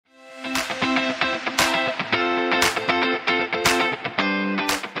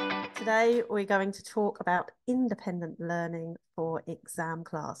today we're going to talk about independent learning for exam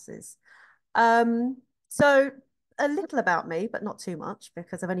classes. So a little about me, but not too much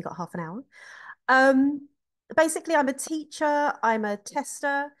because I've only got half an hour. Basically, I'm a teacher, I'm a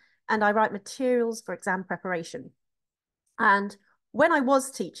tester, and I write materials for exam preparation. And when I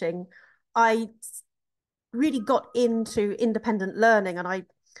was teaching, I really got into independent learning, and I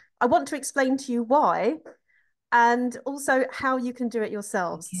want to explain to you why, and also how you can do it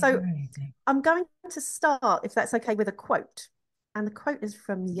yourselves. So I'm going to start, if that's okay, with a quote. And the quote is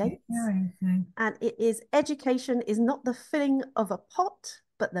from Yeats. And it is, "Education is not the filling of a pot,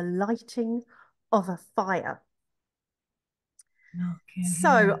 but the lighting of a fire."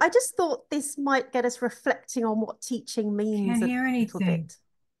 So I just thought this might get us reflecting on what teaching means a little bit.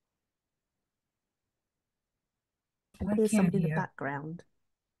 And here's somebody in the background.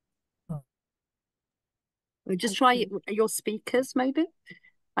 We'll just try your speakers, maybe.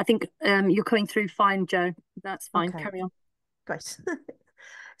 I think you're coming through fine, Jo. That's fine. Okay. Carry on. Great.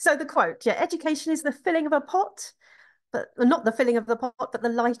 So the quote, yeah, "Education is the filling of a pot, but not the filling of the pot, but the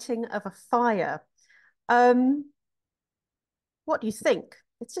lighting of a fire." What do you think?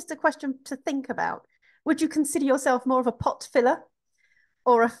 It's just a question to think about. Would you consider yourself more of a pot filler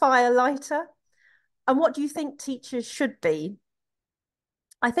or a fire lighter? And what do you think teachers should be?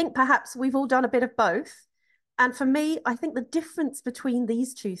 I think perhaps we've all done a bit of both. And for me, I think the difference between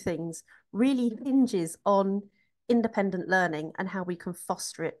these two things really hinges on independent learning and how we can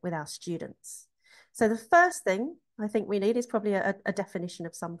foster it with our students. So the first thing I think we need is probably a definition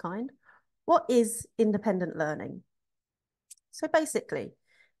of some kind. What is independent learning? So basically,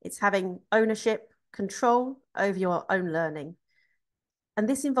 it's having ownership, control over your own learning. And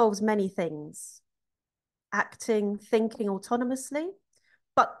this involves many things: acting, thinking autonomously,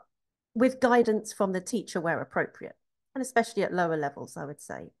 but with guidance from the teacher where appropriate, and especially at lower levels, I would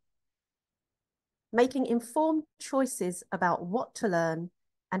say. Making informed choices about what to learn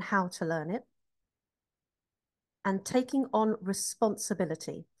and how to learn it, and taking on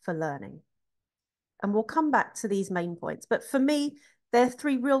responsibility for learning. And we'll come back to these main points. But for me, there are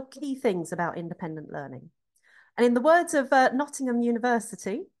three real key things about independent learning. And in the words of Nottingham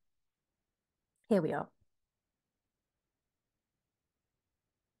University, here we are.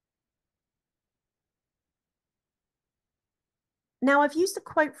 Now, I've used a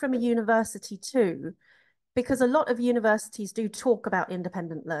quote from a university too, because a lot of universities do talk about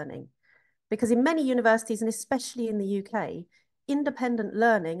independent learning. Because in many universities, and especially in the UK, independent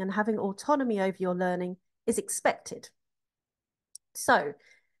learning and having autonomy over your learning is expected. So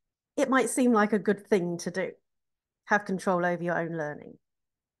it might seem like a good thing to do, have control over your own learning.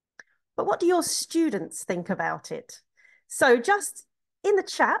 But what do your students think about it? So just in the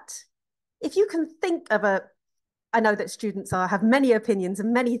chat, if you can think of I know that students have many opinions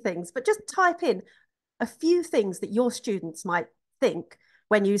and many things, but just type in a few things that your students might think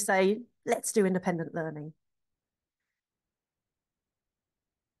when you say, let's do independent learning.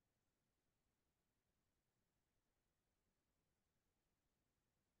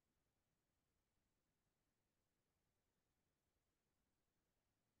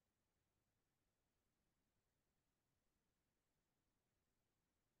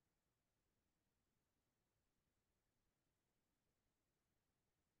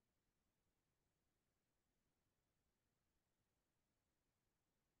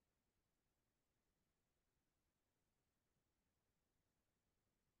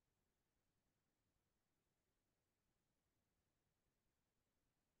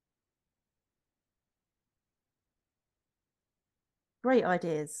 Great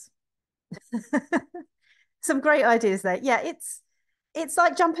ideas. Some great ideas there. Yeah, it's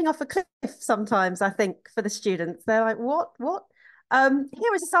like jumping off a cliff sometimes, I think, for the students. They're like, what?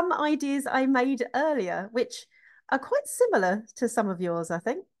 Here are some ideas I made earlier, which are quite similar to some of yours, I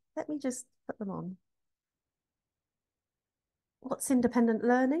think. Let me just put them on. What's independent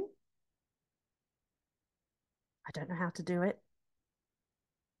learning? I don't know how to do it.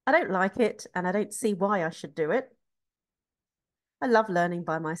 I don't like it, and I don't see why I should do it. I love learning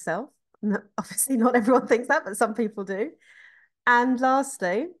by myself. Obviously, not everyone thinks that, but some people do. And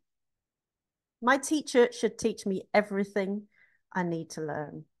lastly, my teacher should teach me everything I need to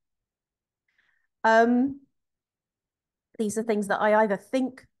learn. These are things that I either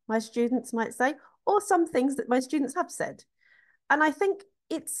think my students might say, or some things that my students have said. And I think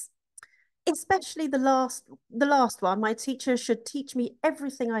it's especially the last one. My teacher should teach me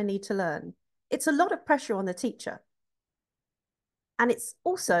everything I need to learn. It's a lot of pressure on the teacher. And it's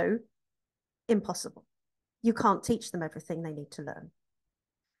also impossible. You can't teach them everything they need to learn.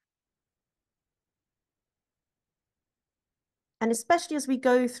 And especially as we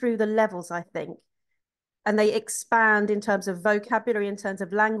go through the levels, I think, and they expand in terms of vocabulary, in terms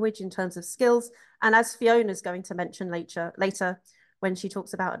of language, in terms of skills. And as Fiona's going to mention later when she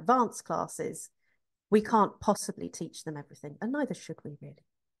talks about advanced classes, we can't possibly teach them everything, and neither should we really.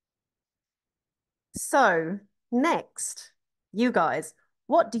 So next, you guys,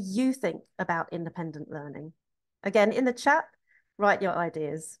 what do you think about independent learning? Again, in the chat, write your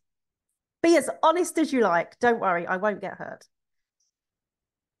ideas. Be as honest as you like. Don't worry, I won't get hurt.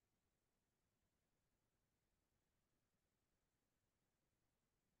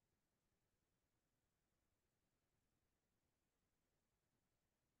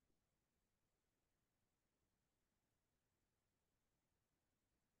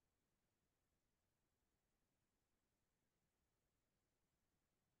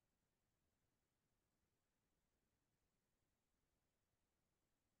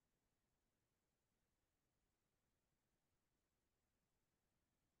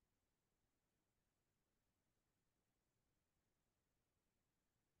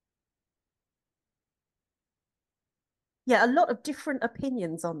 Yeah, a lot of different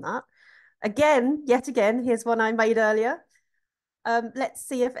opinions on that. Again, yet again, here's one I made earlier. Let's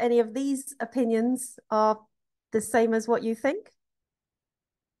see if any of these opinions are the same as what you think.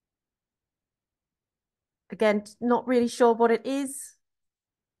 Again, not really sure what it is.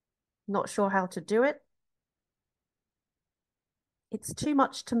 Not sure how to do it. It's too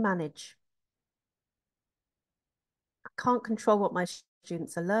much to manage. I can't control what my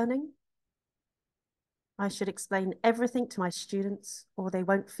students are learning. I should explain everything to my students or they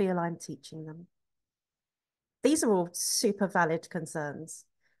won't feel I'm teaching them. These are all super valid concerns,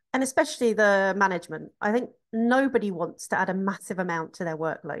 and especially the management. I think nobody wants to add a massive amount to their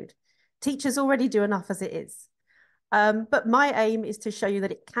workload. Teachers already do enough as it is. But my aim is to show you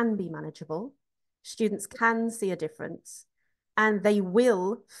that it can be manageable. Students can see a difference and they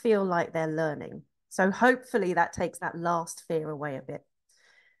will feel like they're learning. So hopefully that takes that last fear away a bit.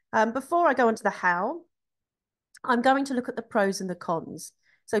 Before I go on to the how, I'm going to look at the pros and the cons.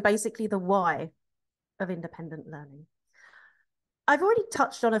 So basically the why of independent learning. I've already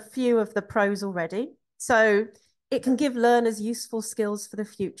touched on a few of the pros already. So it can give learners useful skills for the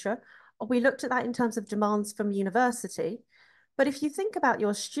future. We looked at that in terms of demands from university. But if you think about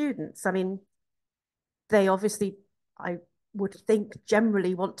your students, I mean, they obviously, I would think,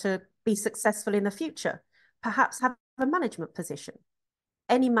 generally want to be successful in the future, perhaps have a management position.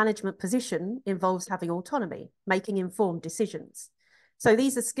 Any management position involves having autonomy, making informed decisions. So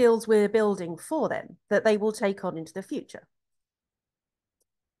these are skills we're building for them that they will take on into the future.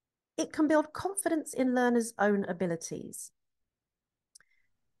 It can build confidence in learners' own abilities.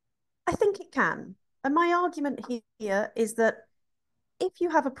 I think it can. And my argument here is that if you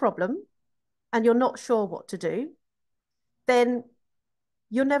have a problem and you're not sure what to do, then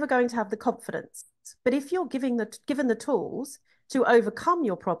you're never going to have the confidence. But if you're given the tools to overcome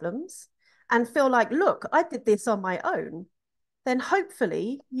your problems and feel like, look, I did this on my own, then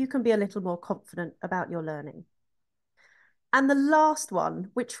hopefully you can be a little more confident about your learning. And the last one,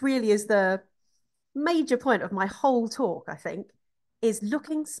 which really is the major point of my whole talk, I think, is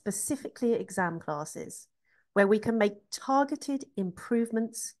looking specifically at exam classes where we can make targeted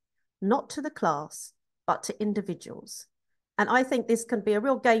improvements, not to the class, but to individuals. And I think this can be a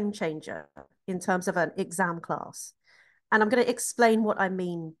real game changer in terms of an exam class. And I'm going to explain what I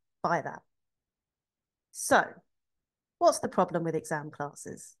mean by that. So, what's the problem with exam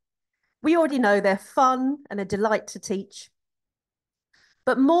classes? We already know they're fun and a delight to teach.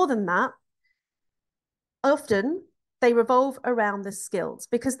 But more than that, often they revolve around the skills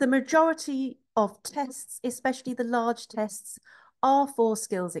because the majority of tests, especially the large tests, are for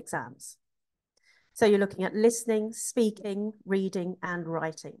skills exams. So you're looking at listening, speaking, reading, and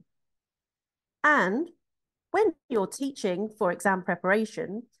writing. And when you're teaching for exam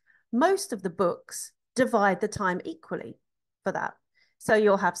preparation, most of the books divide the time equally for that. So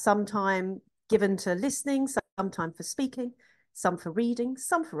you'll have some time given to listening, some time for speaking, some for reading,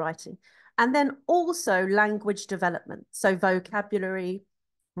 some for writing, and then also language development. So vocabulary,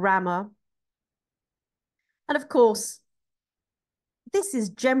 grammar. And of course, this is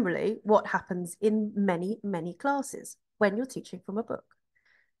generally what happens in many, many classes when you're teaching from a book.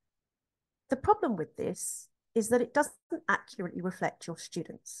 The problem with this is that it doesn't accurately reflect your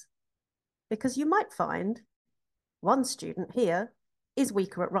students, because you might find one student here is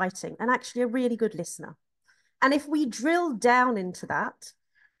weaker at writing and actually a really good listener. And if we drill down into that,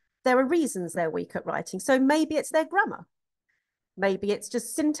 there are reasons they're weak at writing. So maybe it's their grammar. Maybe it's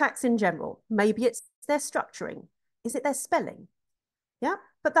just syntax in general. Maybe it's their structuring. Is it their spelling? Yeah,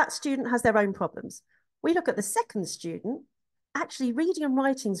 but that student has their own problems. We look at the second student Actually, reading and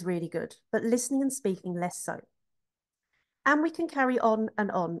writing is really good, but listening and speaking less so. And we can carry on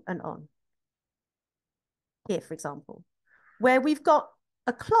and on and on. Here, for example, where we've got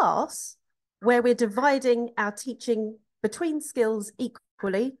a class where we're dividing our teaching between skills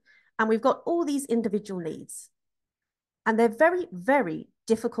equally, and we've got all these individual needs. And they're very, very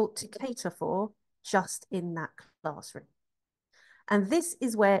difficult to cater for just in that classroom. And this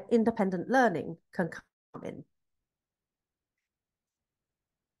is where independent learning can come in.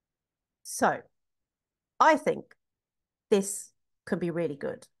 So I think this can be really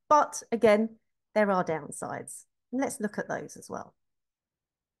good. But again, there are downsides. Let's look at those as well.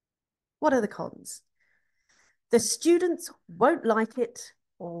 What are the cons? The students won't like it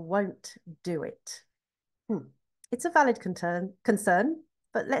or won't do it. It's a valid concern,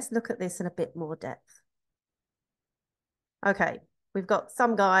 but let's look at this in a bit more depth. Okay, we've got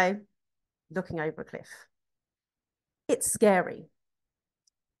some guy looking over a cliff. It's scary.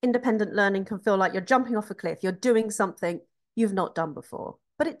 Independent learning can feel like you're jumping off a cliff. You're doing something you've not done before,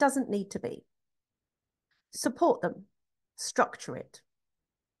 but it doesn't need to be. Support them, structure it.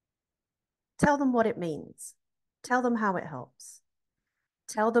 Tell them what it means. Tell them how it helps.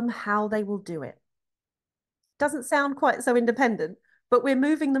 Tell them how they will do it. Doesn't sound quite so independent, but we're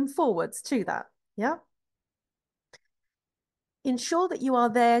moving them forwards to that, yeah? Ensure that you are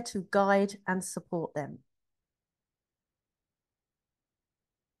there to guide and support them.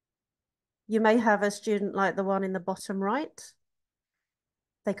 You may have a student like the one in the bottom right.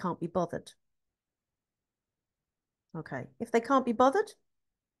 They can't be bothered. Okay, if they can't be bothered,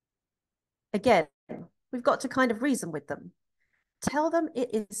 again, we've got to kind of reason with them. Tell them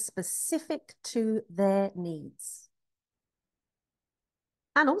it is specific to their needs.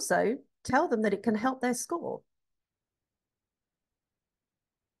 And also tell them that it can help their score.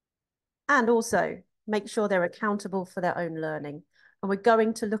 And also make sure they're accountable for their own learning. And we're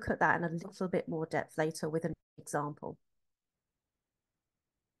going to look at that in a little bit more depth later with an example.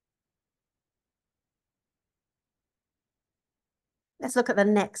 Let's look at the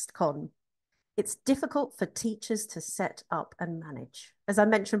next con. It's difficult for teachers to set up and manage. As I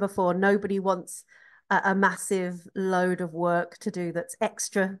mentioned before, nobody wants a massive load of work to do that's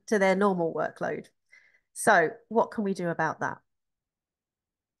extra to their normal workload. So what can we do about that?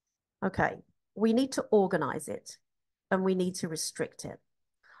 Okay, we need to organize it and we need to restrict it.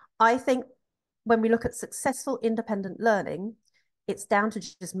 I think when we look at successful independent learning, it's down to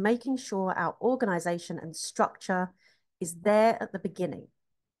just making sure our organization and structure is there at the beginning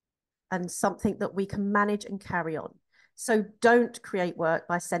and something that we can manage and carry on. So don't create work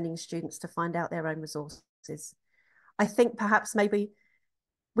by sending students to find out their own resources. I think perhaps maybe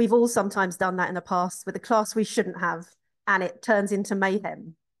we've all sometimes done that in the past with a class we shouldn't have, and it turns into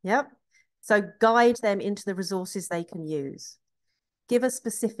mayhem. Yep. So guide them into the resources they can use. Give a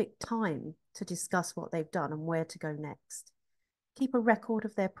specific time to discuss what they've done and where to go next. Keep a record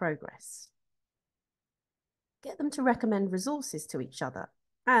of their progress. Get them to recommend resources to each other.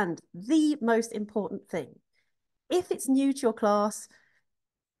 And the most important thing, if it's new to your class,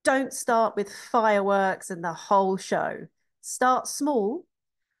 don't start with fireworks and the whole show. Start small,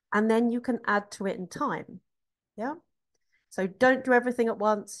 and then you can add to it in time. Yeah. So don't do everything at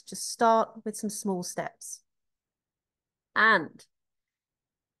once. Just start with some small steps. And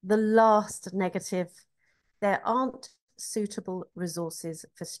the last negative, there aren't suitable resources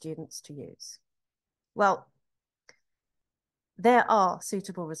for students to use. Well, there are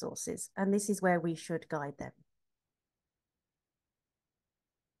suitable resources, and this is where we should guide them.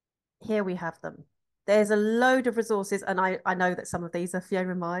 Here we have them. There's a load of resources, and I know that some of these are few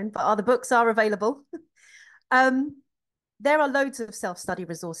in mind, but other books are available. There are loads of self-study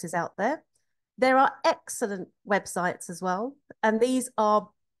resources out there. There are excellent websites as well, and these are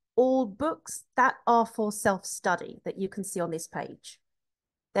all books that are for self-study that you can see on this page.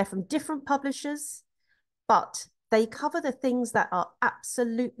 They're from different publishers, but they cover the things that are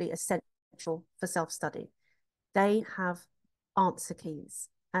absolutely essential for self-study. They have answer keys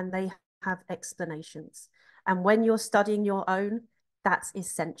and they have explanations. And when you're studying your own, that's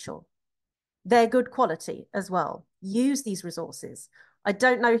essential. They're good quality as well. Use these resources. I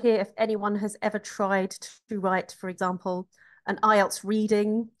don't know here if anyone has ever tried to write, for example, an IELTS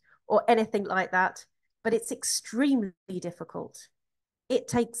reading or anything like that, but it's extremely difficult. It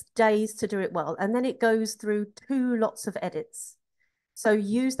takes days to do it well, and then it goes through 2 lots of edits. So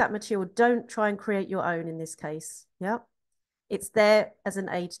use that material. Don't try and create your own in this case. Yeah, it's there as an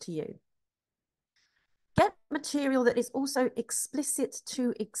aid to you. Get material that is also explicit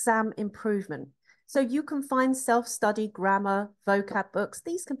to exam improvement. So you can find self-study, grammar, vocab books.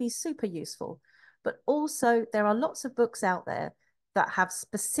 These can be super useful. but also there are lots of books out there that have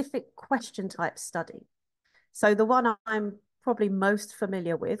specific question type study. So the one I'm probably most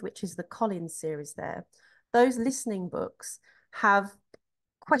familiar with, which is the Collins series there, those listening books have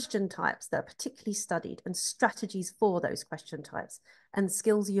question types that are particularly studied and strategies for those question types and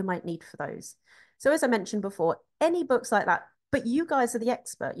skills you might need for those. So as I mentioned before, any books like that, but you guys are the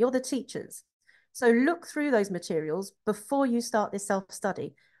expert, you're the teachers. So look through those materials before you start this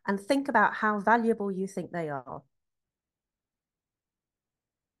self-study and think about how valuable you think they are.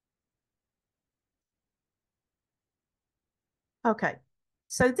 Okay,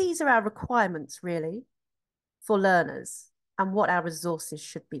 so these are our requirements really for learners and what our resources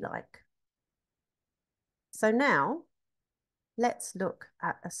should be like. So now let's look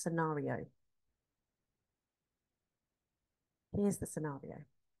at a scenario. Here's the scenario.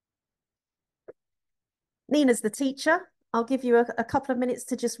 Nina's the teacher. I'll give you a couple of minutes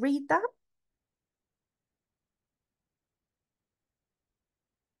to just read that.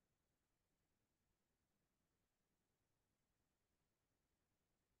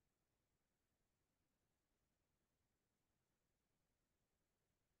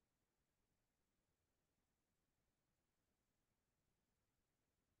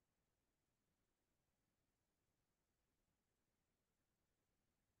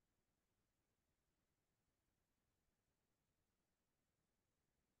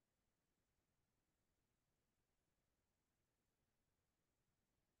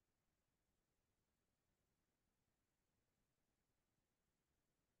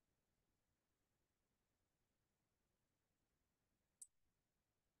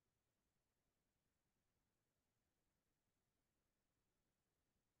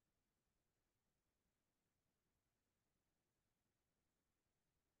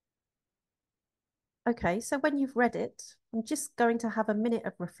 Okay, so when you've read it, I'm just going to have a minute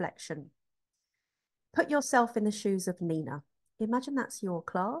of reflection. Put yourself in the shoes of Nina. Imagine that's your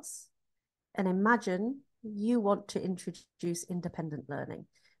class, and imagine you want to introduce independent learning.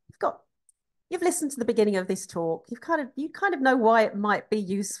 You've listened to the beginning of this talk. You kind of know why it might be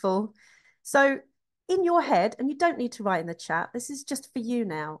useful. So in your head, and you don't need to write in the chat, this is just for you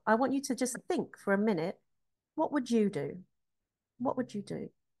now. I want you to just think for a minute, what would you do? What would you do?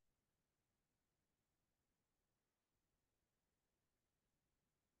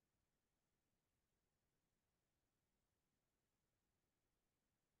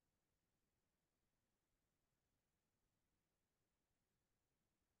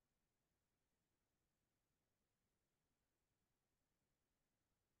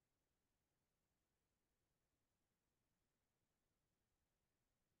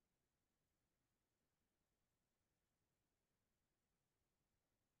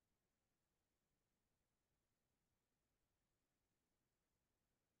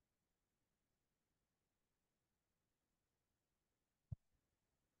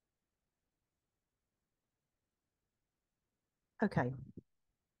 Okay,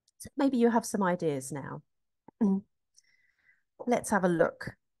 so maybe you have some ideas now. Let's have a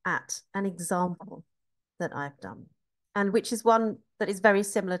look at an example that I've done, and which is one that is very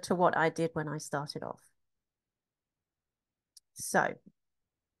similar to what I did when I started off. So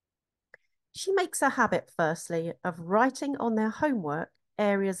she makes a habit, firstly, of writing on their homework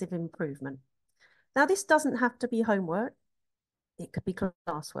areas of improvement. Now, this doesn't have to be homework. It could be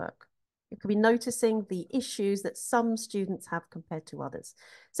classwork. It could be noticing the issues that some students have compared to others.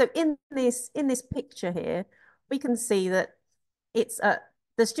 So in this picture here, we can see that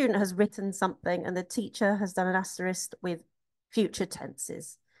the student has written something and the teacher has done an asterisk with future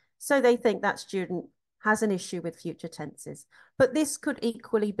tenses. So they think that student has an issue with future tenses. But this could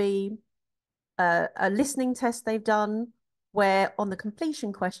equally be a listening test they've done where on the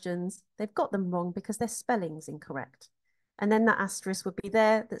completion questions, they've got them wrong because their spelling's incorrect. And then that asterisk would be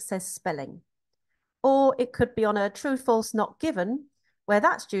there that says spelling. Or it could be on a true, false, not given, where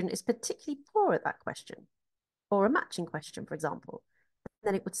that student is particularly poor at that question, or a matching question, for example.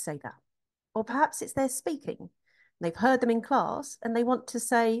 Then it would say that. Or perhaps it's their speaking. They've heard them in class and they want to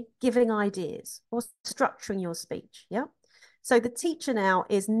say giving ideas or structuring your speech. Yeah. So the teacher now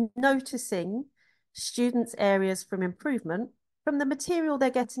is noticing students' areas from improvement from the material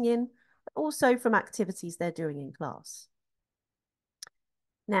they're getting in, but also from activities they're doing in class.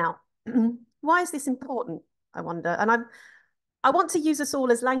 Now, why is this important? I wonder. And I want to use us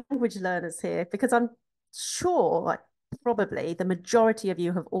all as language learners here because I'm sure probably the majority of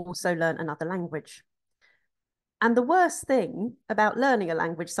you have also learned another language. And the worst thing about learning a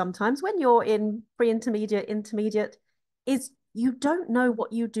language sometimes when you're in pre-intermediate, intermediate, is you don't know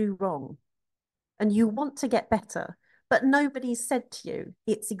what you do wrong and you want to get better, but nobody's said to you,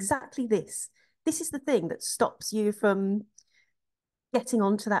 it's exactly this. this is the thing that stops you from getting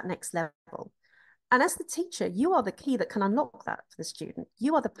on to that next level. And as the teacher, you are the key that can unlock that for the student.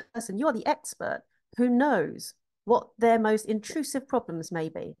 You are the person, you are the expert who knows what their most intrusive problems may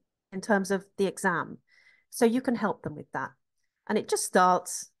be in terms of the exam. So you can help them with that. And it just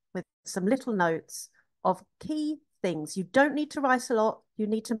starts with some little notes of key things. You don't need to write a lot. You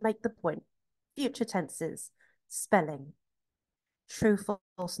need to make the point. Future tenses, spelling, true,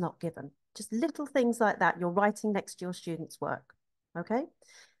 false, not given. Just little things like that you're writing next to your students' work. Okay.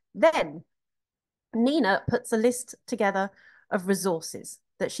 Then Nina puts a list together of resources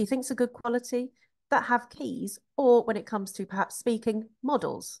that she thinks are good quality, that have keys, or when it comes to perhaps speaking,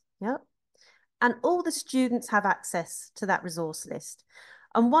 models. Yeah. And all the students have access to that resource list.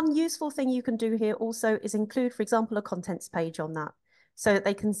 And one useful thing you can do here also is include, for example, a contents page on that so that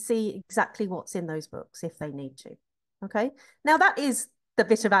they can see exactly what's in those books if they need to. Okay. Now that is the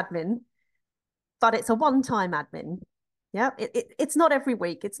bit of admin, but it's a one-time admin. Yeah, it's not every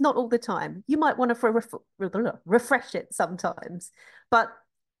week. It's not all the time. You might want to refresh it sometimes, but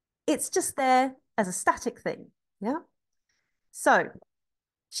it's just there as a static thing. Yeah. So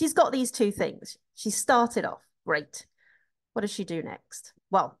she's got these two things. She started off great. What does she do next?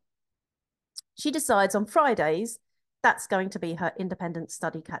 Well, she decides on Fridays that's going to be her independent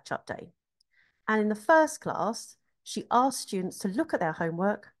study catch-up day. And in the first class, she asks students to look at their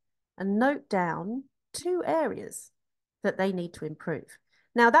homework and note down 2 areas that they need to improve.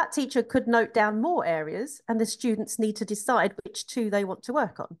 Now, that teacher could note down more areas, and the students need to decide which 2 they want to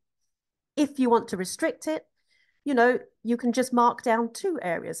work on. If you want to restrict it, you can just mark down 2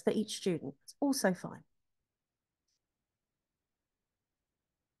 areas for each student. It's also fine.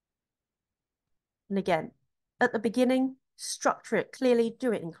 And again, at the beginning, structure it clearly,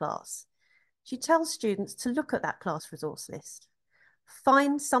 do it in class. She tells students to look at that class resource list,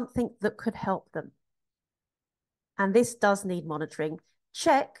 find something that could help them. And this does need monitoring.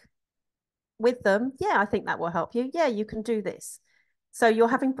 Check with them. Yeah, I think that will help you. Yeah, you can do this. So you're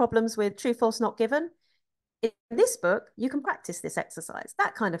having problems with true, false, not given. In this book, you can practice this exercise,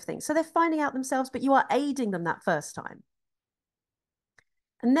 that kind of thing. So they're finding out themselves, but you are aiding them that first time.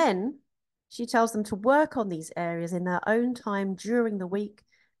 And then she tells them to work on these areas in their own time during the week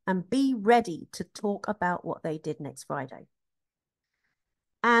and be ready to talk about what they did next Friday.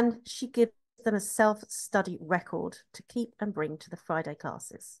 And she gives them a self-study record to keep and bring to the Friday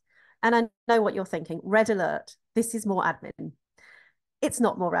classes. And I know what you're thinking, red alert, this is more admin. It's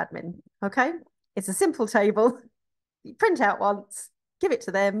not more admin, okay? It's a simple table. You print out once, give it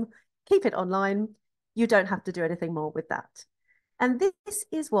to them, keep it online. You don't have to do anything more with that. And this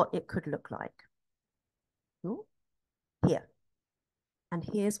is what it could look like. Ooh, here. And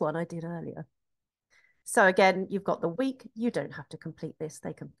here's one I did earlier. So again, you've got the week. You don't have to complete this.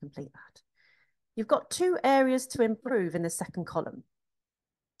 They can complete that. You've got 2 areas to improve in the second column.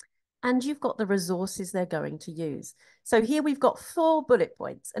 And you've got the resources they're going to use. So here we've got 4 bullet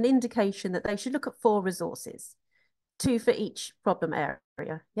points, an indication that they should look at 4 resources, 2 for each problem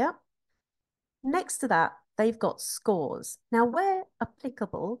area. Yeah. Next to that, they've got scores. Now, where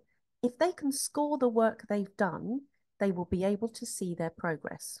applicable, if they can score the work they've done, they will be able to see their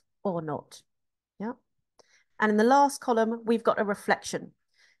progress or not. Yeah. And in the last column, we've got a reflection.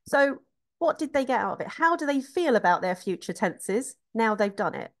 So what did they get out of it? How do they feel about their future tenses now they've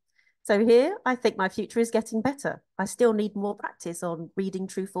done it? So here, I think my future is getting better. I still need more practice on reading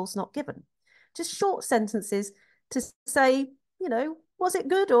true, false, not given. Just short sentences to say, was it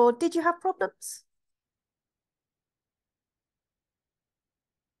good or did you have problems?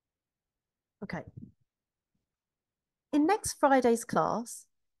 Okay. In next Friday's class,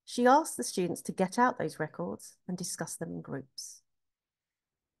 she asked the students to get out those records and discuss them in groups.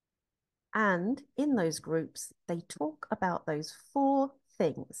 And in those groups, they talk about those 4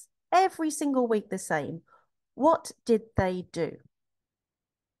 things. Every single week the same. What did they do?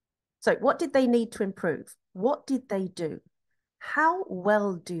 So what did they need to improve? What did they do? How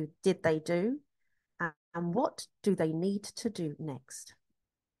well did they do? And what do they need to do next?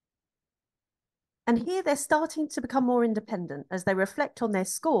 And here they're starting to become more independent as they reflect on their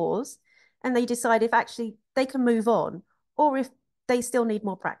scores and they decide if actually they can move on or if they still need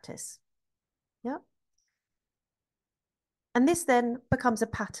more practice. Yeah. And this then becomes a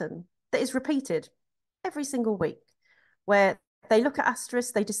pattern that is repeated every single week where they look at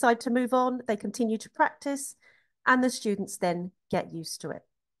asterisks, they decide to move on, they continue to practice, and the students then get used to it.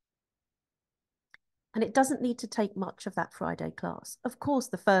 And it doesn't need to take much of that Friday class. Of course,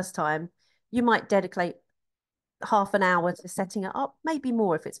 the first time you might dedicate half an hour to setting it up, maybe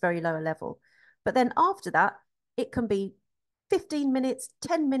more if it's very lower level. But then after that, it can be 15 minutes,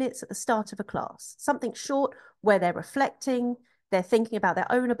 10 minutes at the start of a class, something short where they're reflecting, they're thinking about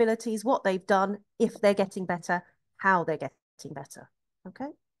their own abilities, what they've done, if they're getting better, how they're getting better. Okay.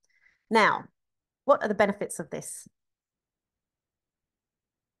 Now, what are the benefits of this?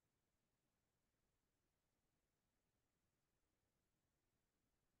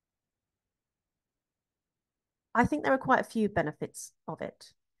 I think there are quite a few benefits of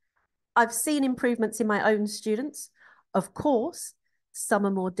it. I've seen improvements in my own students. Of course, some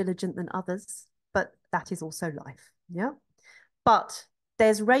are more diligent than others, but that is also life. Yeah. But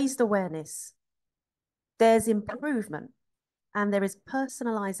there's raised awareness, there's improvement, and there is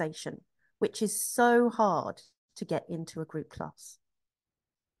personalization, which is so hard to get into a group class.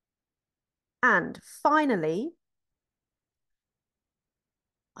 And finally,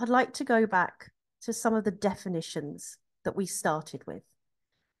 I'd like to go back to some of the definitions that we started with.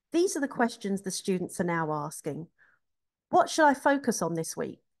 These are the questions the students are now asking. What should I focus on this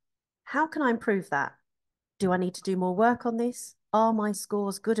week? How can I improve that? Do I need to do more work on this? Are my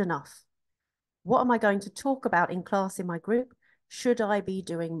scores good enough? What am I going to talk about in class in my group? Should I be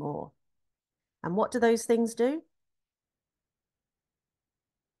doing more? And what do those things do?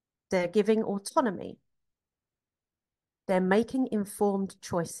 They're giving autonomy. They're making informed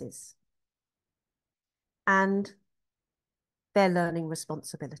choices. And they're learning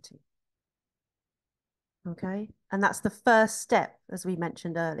responsibility. Okay? And that's the first step, as we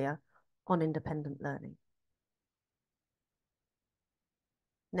mentioned earlier, on independent learning.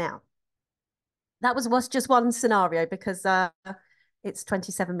 Now, that was just one scenario because it's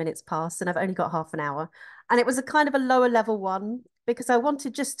 27 minutes past and I've only got half an hour. And it was a kind of a lower level one because I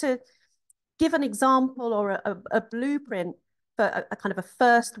wanted just to give an example or a blueprint for a kind of a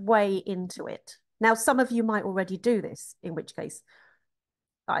first way into it. Now, some of you might already do this, in which case,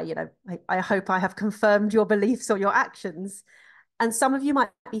 I hope I have confirmed your beliefs or your actions. And some of you might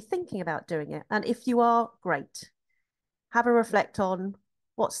be thinking about doing it. And if you are, great. Have a reflect on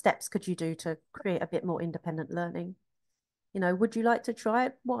what steps could you do to create a bit more independent learning. Would you like to try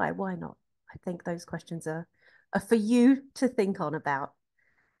it? Why? Why not? I think those questions are for you to think on about.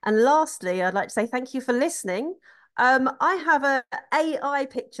 And lastly, I'd like to say thank you for listening. I have an AI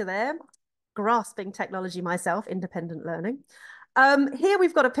picture there, grasping technology myself, independent learning. Here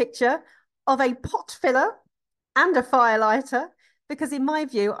we've got a picture of a pot filler and a firelighter, because in my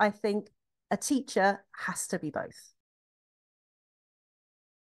view, I think a teacher has to be both.